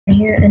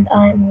Here, and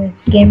I'm with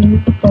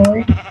Gaming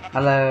Boy,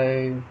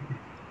 Hello.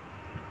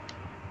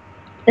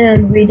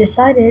 and we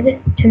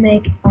decided to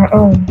make our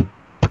own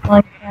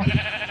Minecraft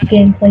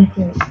gameplay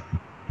series.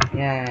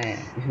 Yeah.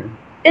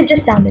 It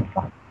just sounded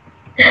fun.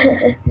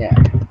 Yeah.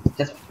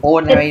 Just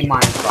ordinary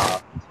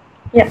Minecraft.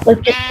 Yeah, let's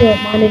get to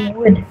it, mining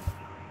wood.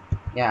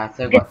 Yeah,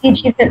 so Get the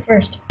achievement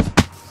first.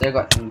 still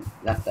got some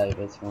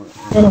leftovers from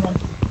None of us.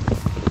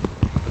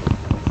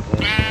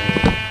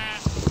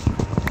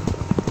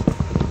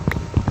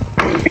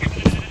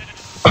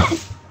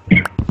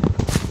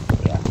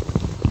 Yeah.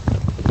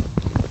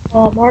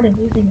 Oh, Martin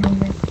losing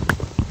hungry.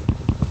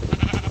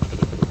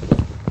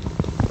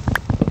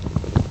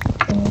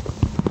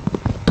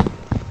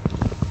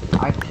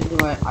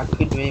 I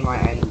could do my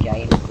own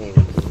game series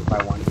if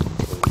I wanted to.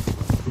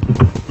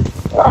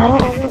 Well, I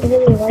don't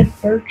really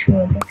like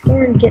birchwood. Let's go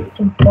and get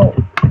some coal.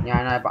 Yeah,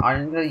 I know, but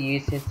I'm gonna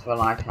use this for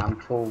like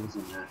tools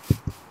and that.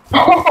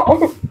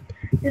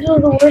 This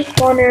was the worst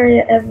spawn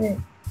area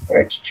ever.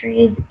 Birch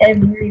trees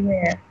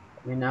everywhere.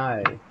 You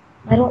know.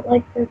 I don't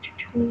like birch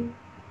trees.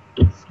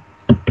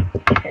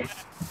 Okay.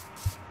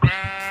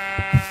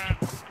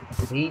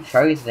 He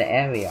chose the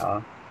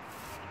area.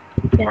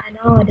 Yeah, I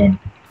know I did.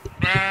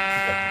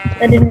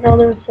 I didn't know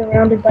they were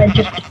surrounded by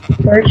just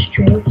birch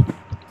trees.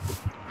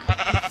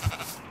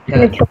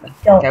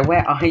 Okay,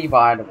 where are you,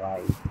 by the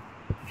way?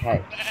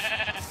 Okay.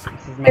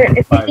 This is Here,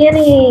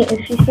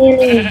 if you see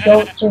any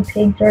goats or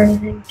pigs or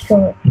anything,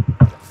 kill it.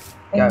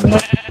 Goat.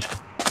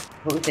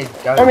 What would say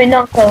goat? I mean,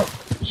 not goats.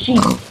 Sheep.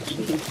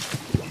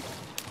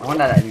 I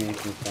wonder that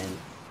makes sense.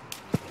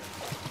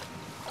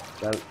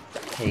 Goat,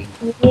 pig.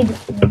 We need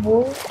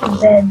wool,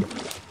 bed,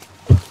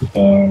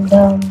 and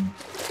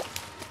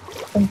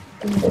some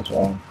food as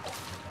well.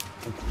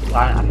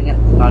 I think it's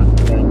starting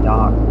to go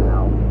dark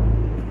now.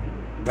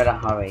 You better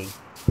hurry.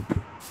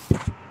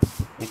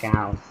 Make a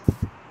house.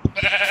 I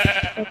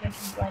think I'm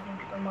lagging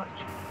so much.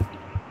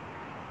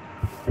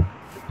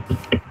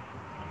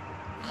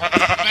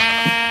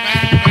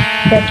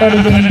 That's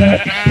already getting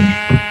dark.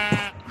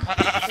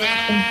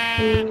 Some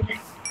food.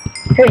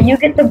 Here, you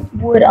get the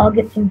wood, I'll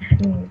get some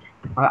food.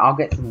 I'll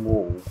get some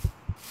wool.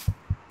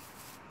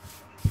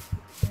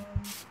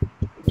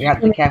 We have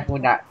to be careful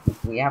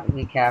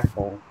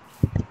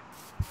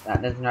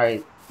that there's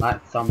no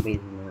like zombies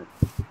in it.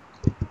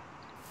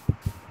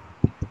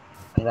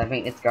 Because I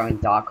think it's going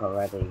dark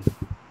already.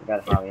 We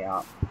better hurry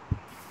up.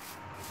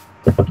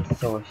 I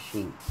saw a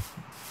sheep.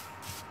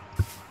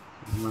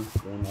 There must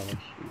be another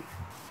sheep.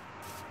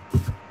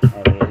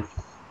 There it is.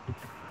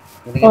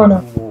 We're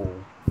gonna get some wool.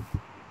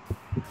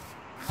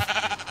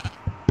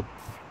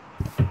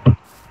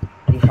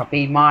 You shall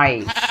be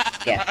my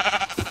guest.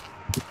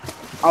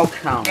 Oh,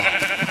 come on.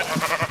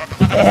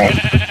 Alright.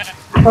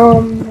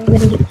 We're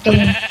gonna get some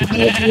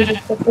wood really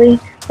quickly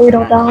so we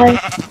don't die.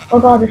 Oh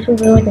god, this will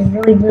be like a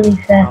really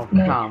fast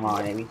match. Come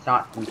on, it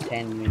restarts in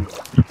 10 minutes.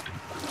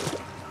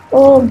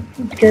 Oh,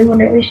 it's good. When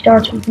it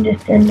restarts, we can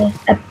just end this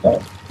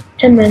episode.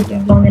 10 minutes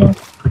is long enough.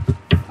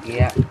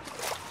 Yeah.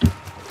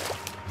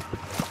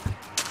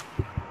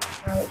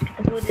 Alright,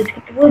 let's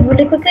get the wood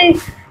really quickly.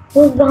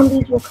 Those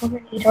zombies will come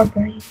and eat our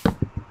brain.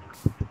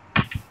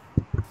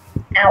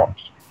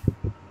 Ouch.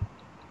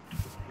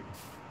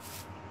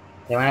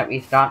 So when it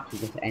restarts, we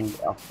just end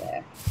it off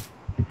there.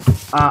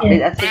 Yeah.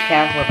 Let's be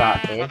careful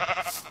about this.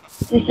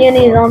 Do you see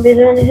any zombies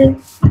or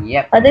anything?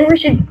 Yep. I think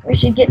we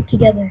should get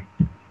together.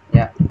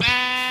 Yep.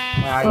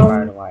 Where are you,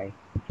 by the way?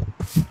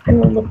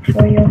 I'm gonna look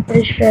for you. I'm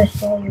pretty sure I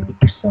saw you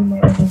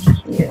somewhere over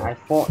here. I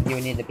thought you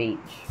were near the beach.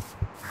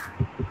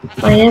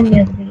 I am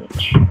near the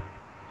beach.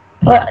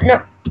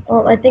 No.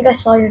 Oh, I think I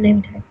saw your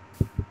name tag.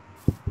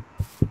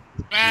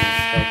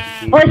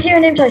 Oh, I see your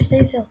name tag.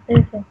 Stay still.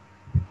 Stay still.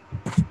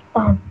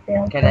 Oh,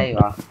 failed. Okay, there you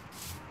are.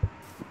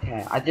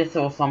 Okay, I just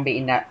saw somebody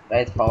in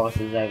those forests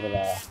over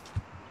there.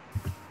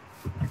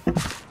 There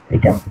we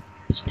go.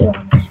 Still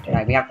on my screen.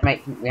 Okay, we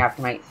have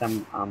to make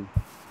some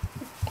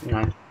you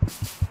know.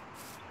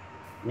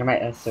 You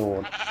make a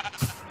sword.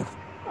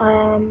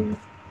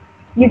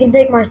 You can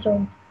take my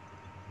sword.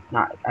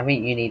 No, I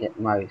think you need it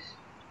most.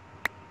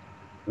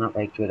 I'm not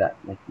very good at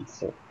making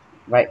sword.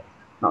 Right,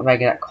 not very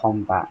good at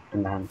combat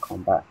and hand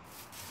combat.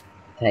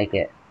 Take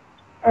it.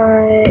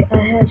 I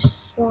have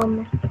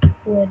some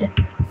wood.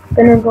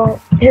 Gonna go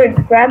here.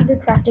 Grab the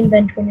crafting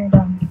bench when you're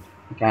done.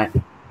 Okay.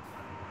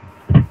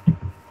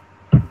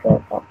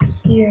 Go up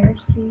here.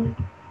 See.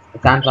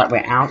 It sounds like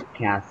we're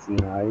outcasts, you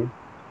know,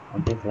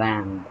 of this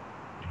land.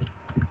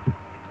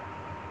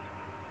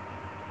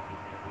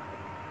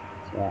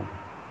 Yeah.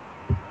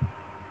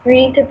 We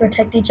need to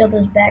protect each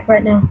other's back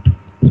right now.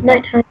 It's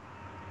nighttime.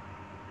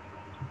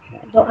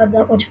 Okay. Don't have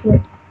that much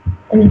wood.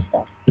 I mean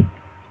stuff.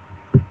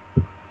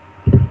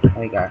 There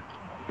we go.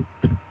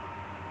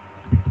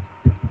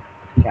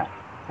 Yeah.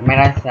 I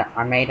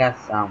made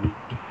us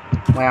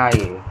where are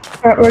you?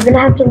 Alright, we're gonna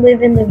have to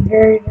live in the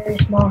very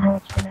small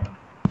house for now.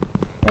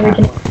 And we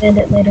can expand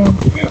it later on.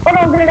 Oh no,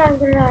 I'm gonna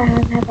die. I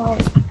have half a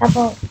heart.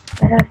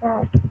 I have half a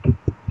heart.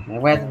 Okay,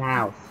 where's the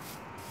house?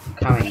 I'm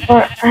coming.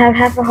 I have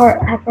half a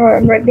heart.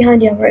 I'm right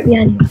behind you.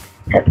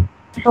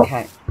 Help.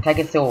 Okay, take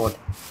a sword.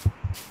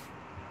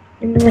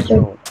 Give me my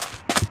sword.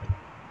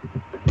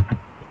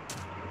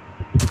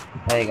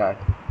 There you go.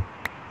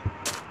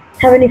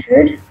 Have any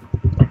food?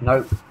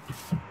 Nope.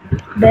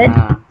 Bed?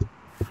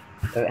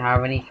 Don't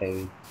have any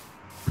food.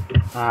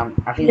 I Do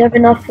think. you have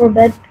enough for a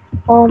bed?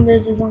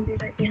 There's a zombie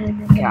right behind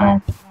me. Okay.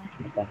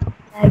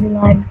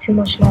 Lag, too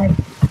much lag.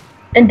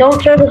 And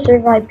don't show the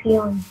server IP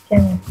on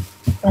camera,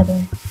 by the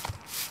way.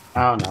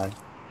 Oh no.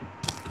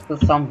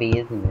 It's a zombie,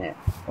 isn't it?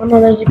 Oh no,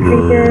 there's a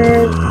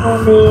creeper,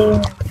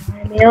 zombie,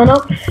 right behind me. Oh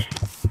no!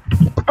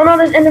 Oh no,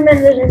 there's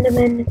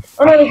Enderman,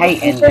 Oh no, I there's hate a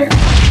creeper.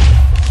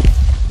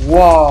 Enderman.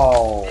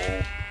 Whoa!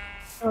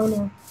 Oh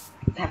no.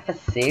 Is that for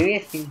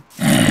serious?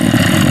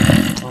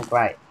 Oh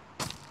great.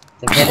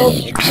 It's a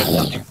village.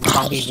 It's a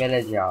zombie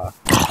villager.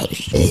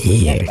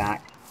 Get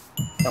back.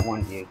 Don't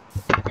want you.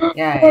 Oh,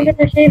 Yay. there's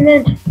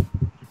achievement.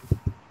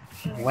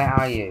 Where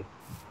are you?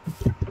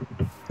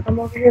 I'm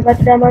over here about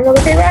to die by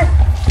another creeper.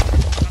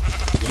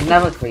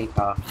 Another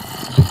creeper.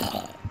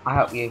 I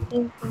help you.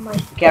 Looking for my Be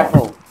stuff.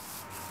 careful.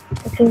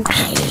 Looking for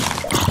my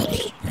stuff.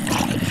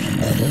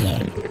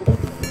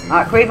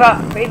 Alright, creeper!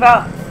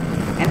 Creeper!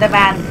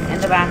 Enderman!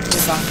 Enderman!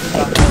 Creeper!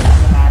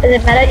 Enderman! Is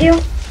it mad at you? I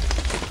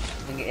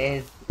think it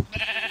is.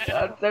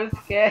 I'm so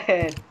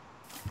scared.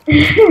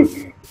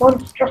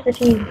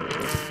 Monstrosity.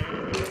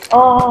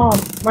 Oh,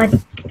 my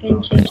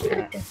skin changed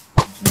character.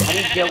 How do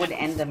you deal with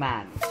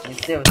Enderman? I mean,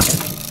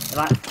 seriously. They're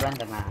like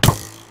Slenderman.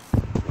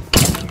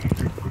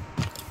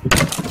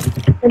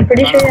 I'm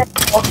pretty sure you have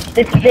to walk.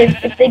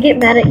 If they get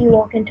mad at you,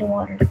 walk into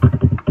water.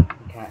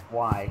 Okay,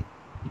 why?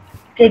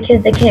 Okay,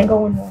 because they can't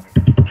go in water.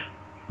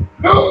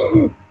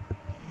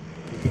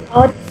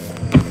 What?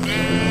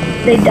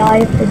 They die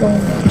if they go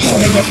in water. Or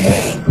they get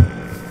hurt.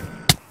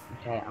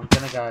 Okay, I'm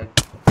gonna go.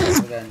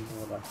 I'm going in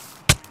water.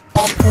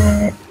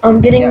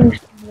 I'm getting Yep. some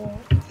more.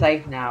 I'm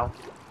safe now.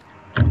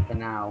 For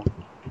now.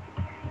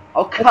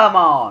 Oh, come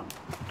on!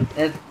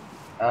 There's...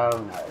 Oh,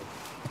 no.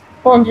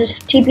 Hold on, just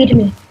TP to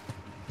me.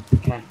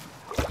 Okay.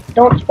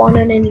 Don't spawn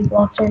on any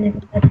blocks or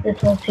anything. That's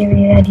this whole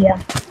series idea.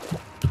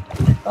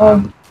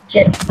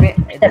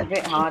 It's a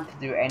bit hard to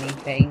do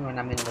anything when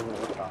I'm in the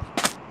water.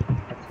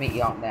 Let's meet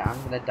you out there.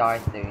 I'm gonna die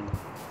soon.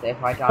 So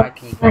if I die,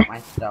 can you get my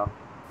stuff?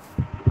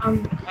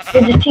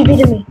 Just TP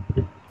to me.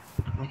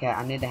 Okay,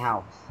 I need a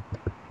house.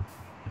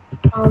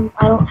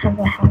 I don't have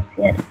a house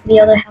yet. The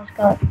other house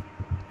got...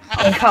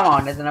 Oh, come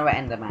on, there's another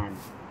Enderman.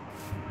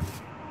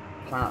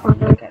 Try not to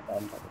look at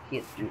them, but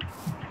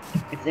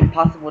it's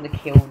impossible to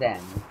kill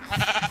them.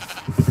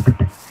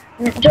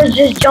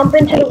 Just jump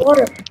into the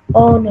water.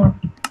 Oh no.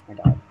 I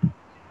died.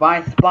 By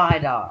a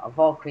spider, of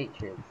all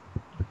creatures.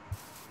 I'm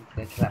just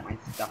gonna collect my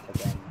stuff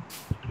again.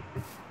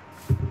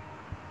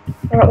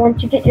 Alright,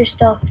 once you get your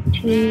stuff,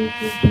 TP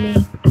to me. I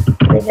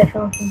think I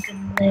found some good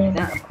land.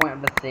 That's the point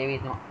of the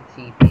series, not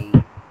the TP.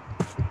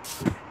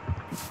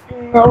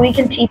 No, we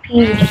can TP,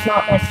 we're just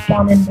not like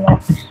spawn in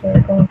blocks, so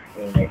we're going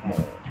creative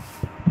mode.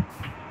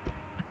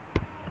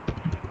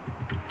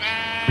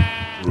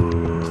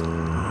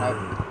 Nope,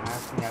 I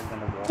think I'm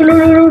gonna walk.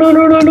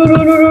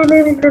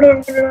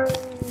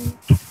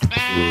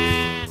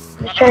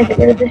 Let's try and get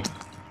rid of this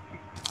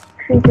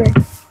creeper.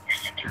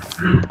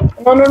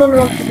 No,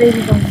 the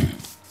baby's on me.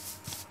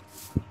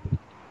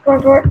 Go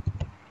on for it.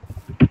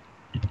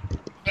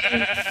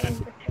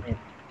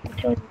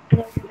 Kill your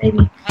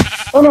baby.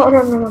 Oh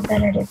no,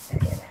 bad idea.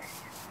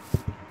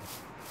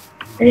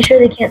 Pretty sure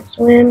they can't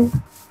swim.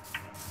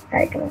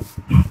 Alright, come on.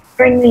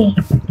 Bring me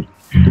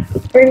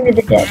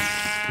the dead.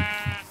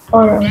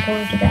 Oh no, I'm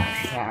going to die.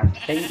 Yeah, I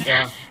think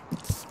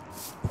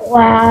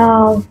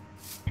Wow.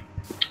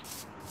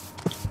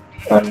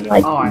 I'm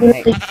like literally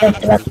hate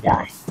just about to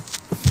die.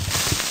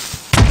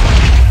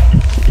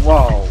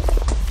 Whoa.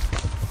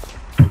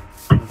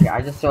 Okay,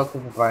 I just saw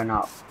people growing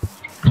up.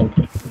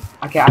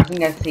 Okay, I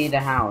think I see the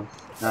house.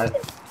 No.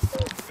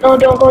 No,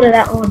 don't go to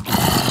that one.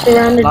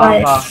 Surrounded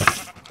by Lava.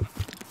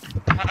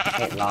 I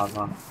hate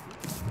lava.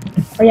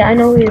 Oh yeah, I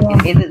know where you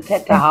are. Is it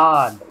set to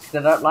hard? Because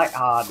I don't like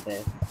hard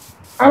this.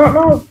 I don't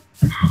know.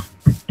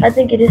 I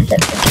think it is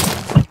set to.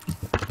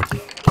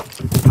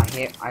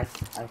 I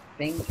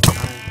think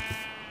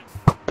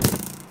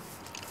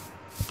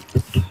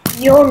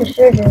You're on the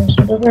server, so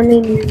doesn't that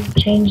mean you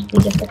changed the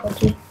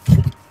difficulty?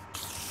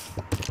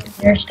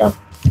 Their stuff.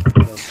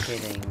 You're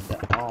kidding.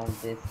 That all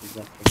this is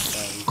just a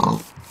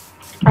code.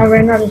 I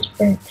ran out of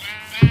sprint.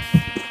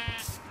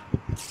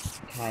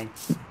 Okay.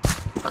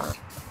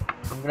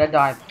 I'm gonna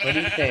die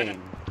pretty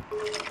soon.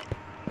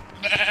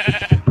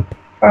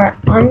 Alright,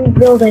 I'm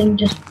building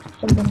just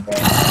something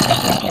there.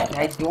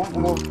 Hey, do you want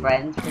more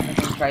friends? Because I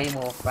can show you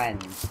more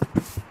friends.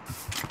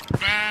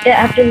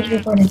 Yeah, after this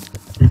recording.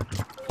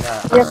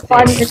 Yeah, We have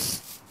 5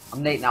 minutes.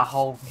 I'm needing a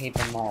whole heap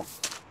of mobs.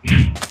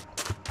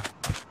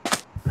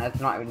 That's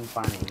not even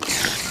funny.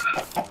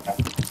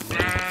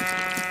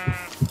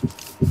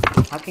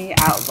 How can you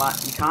outrun?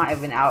 You can't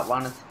even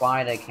outrun a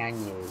spider, can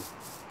you?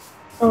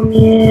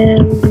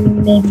 Yeah,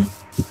 maybe.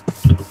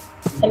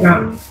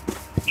 Alright,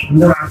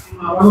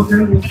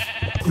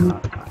 come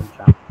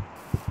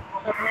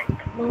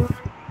on.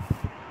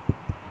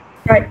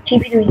 Alright,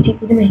 TP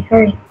to me,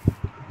 hurry.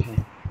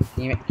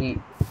 Okay.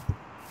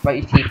 But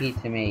you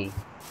TP to me.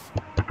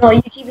 No,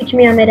 you TP to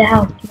me, I made a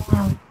house,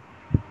 small house.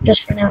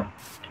 Just for now.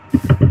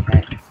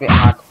 Okay, it's a bit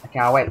hard. Okay,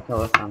 I'll wait till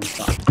the sun's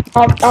up.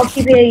 I'll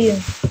TP at you.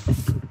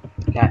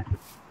 Okay.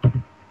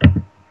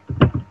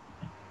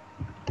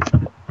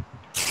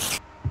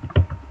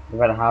 You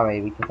better hurry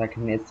because I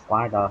can hit a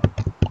spider.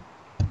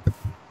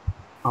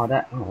 Oh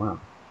wow.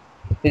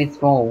 Pretty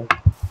small.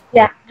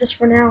 Yeah, just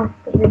for now,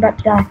 because we're about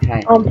to die.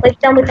 Okay. Place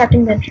down the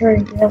crafting bench,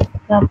 hurry. We have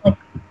like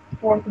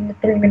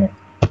 3 minutes.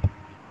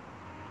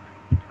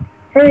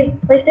 Hurry,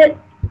 place it.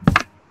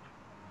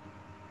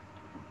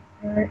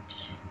 Alright,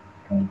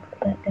 go and put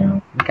that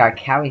down. Okay, I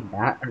carried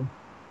that.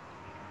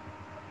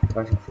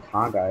 Versus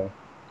cargo.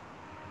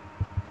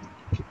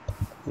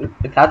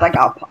 It sounds like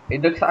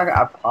it looks like an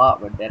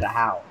apartment in a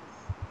house.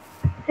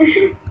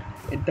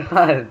 It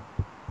does.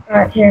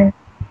 Alright, here.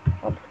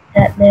 I'll put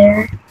that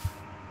there.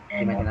 You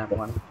And make I'll another put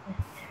one.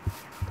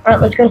 Alright,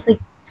 let's go to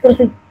sleep. Let's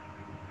go to sleep.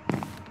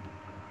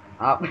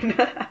 Up.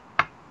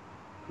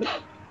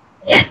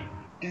 Yeah.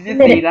 Did you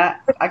see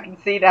that? I can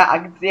see that. I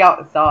can see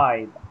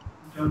outside.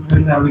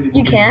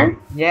 You can?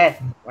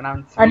 Yes, when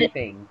I'm I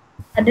sleeping.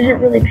 I didn't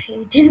really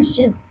pay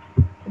attention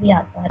to the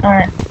outside.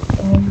 Alright.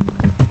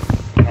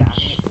 Yeah, I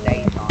think it's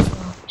daytime.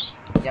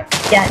 Yep.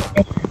 Yeah, it's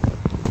daytime.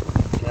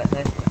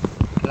 Let's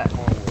collect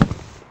more wood.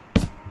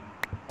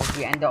 Or do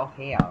we end it off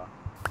here?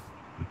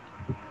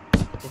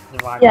 Just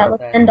survive Yeah, the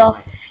let's third end off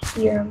night.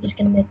 here. I'm just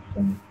gonna make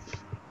some.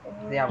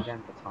 See how we're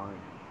going for time.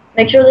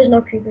 Make sure there's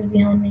no creepers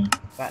behind me.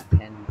 About 10.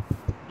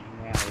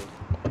 Where are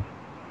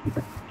we?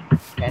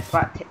 Okay, it's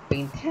about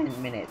been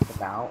 10 minutes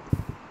about.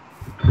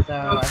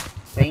 So I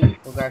think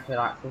we'll go for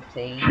like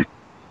 15.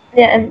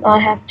 Yeah, and I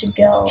have to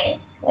go,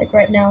 like,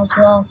 right now as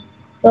well.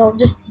 So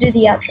just do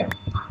the outro.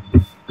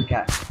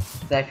 Okay.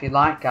 So if you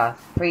like us,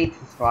 please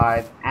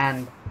subscribe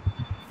and,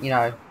 you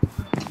know,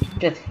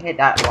 just hit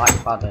that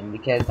like button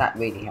because that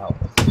really helps.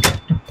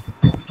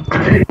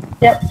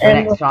 Yep, So and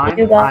next we'll see time,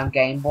 you guys. I'm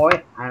Game Boy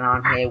and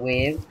I'm here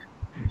with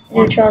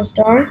Neutron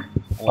Star.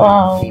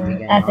 Wow,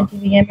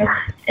 AcidTVGamer.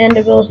 And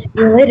we'll see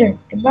you later.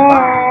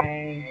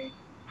 Goodbye.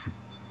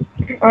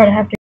 Bye. Alright, I have to